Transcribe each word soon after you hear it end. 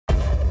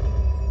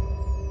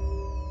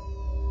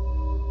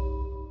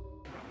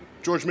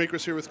George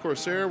Makris here with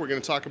Corsair. We're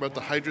going to talk about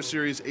the Hydra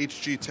Series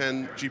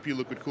HG10 GPU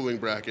liquid cooling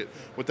bracket.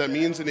 What that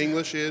means in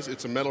English is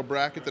it's a metal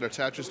bracket that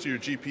attaches to your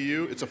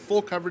GPU. It's a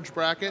full coverage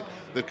bracket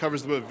that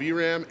covers both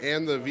VRAM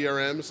and the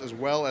VRMs as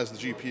well as the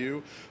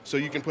GPU. So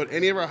you can put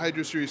any of our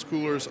Hydra Series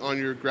coolers on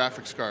your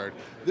graphics card.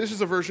 This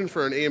is a version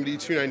for an AMD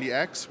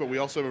 290X, but we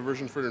also have a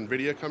version for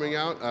Nvidia coming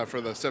out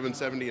for the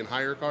 770 and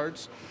higher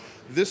cards.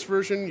 This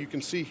version, you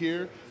can see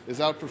here, is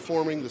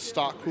outperforming the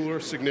stock cooler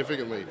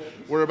significantly.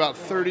 We're about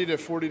 30 to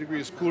 40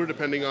 degrees cooler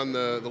depending on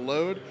the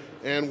load,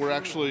 and we're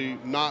actually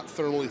not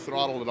thermally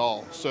throttled at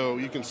all. So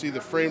you can see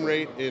the frame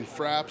rate in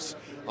fraps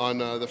on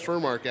the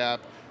Furmark app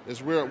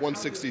is we're at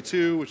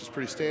 162, which is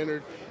pretty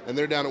standard, and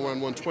they're down at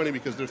 120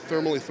 because they're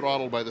thermally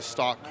throttled by the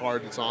stock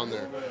card that's on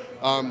there.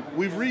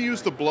 We've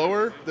reused the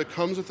blower that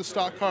comes with the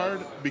stock card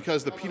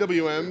because the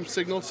PWM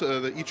signal, so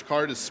that each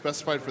card is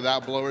specified for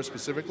that blower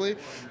specifically.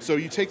 So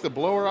you take the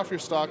blower off your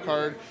stock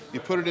card,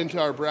 you put it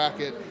into our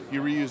bracket,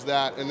 you reuse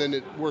that, and then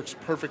it works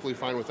perfectly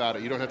fine without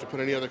it. You don't have to put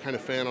any other kind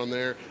of fan on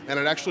there, and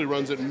it actually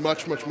runs it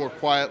much, much more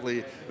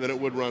quietly than it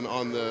would run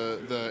on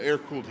the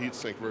air-cooled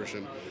heatsink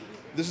version.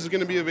 This is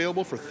going to be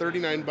available for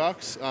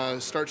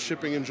 $39. Starts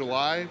shipping in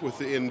July with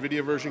the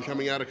Nvidia version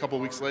coming out a couple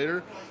weeks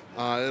later.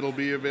 It'll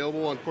be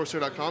available on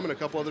Corsair.com and a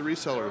couple other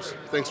resellers.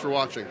 Thanks for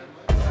watching.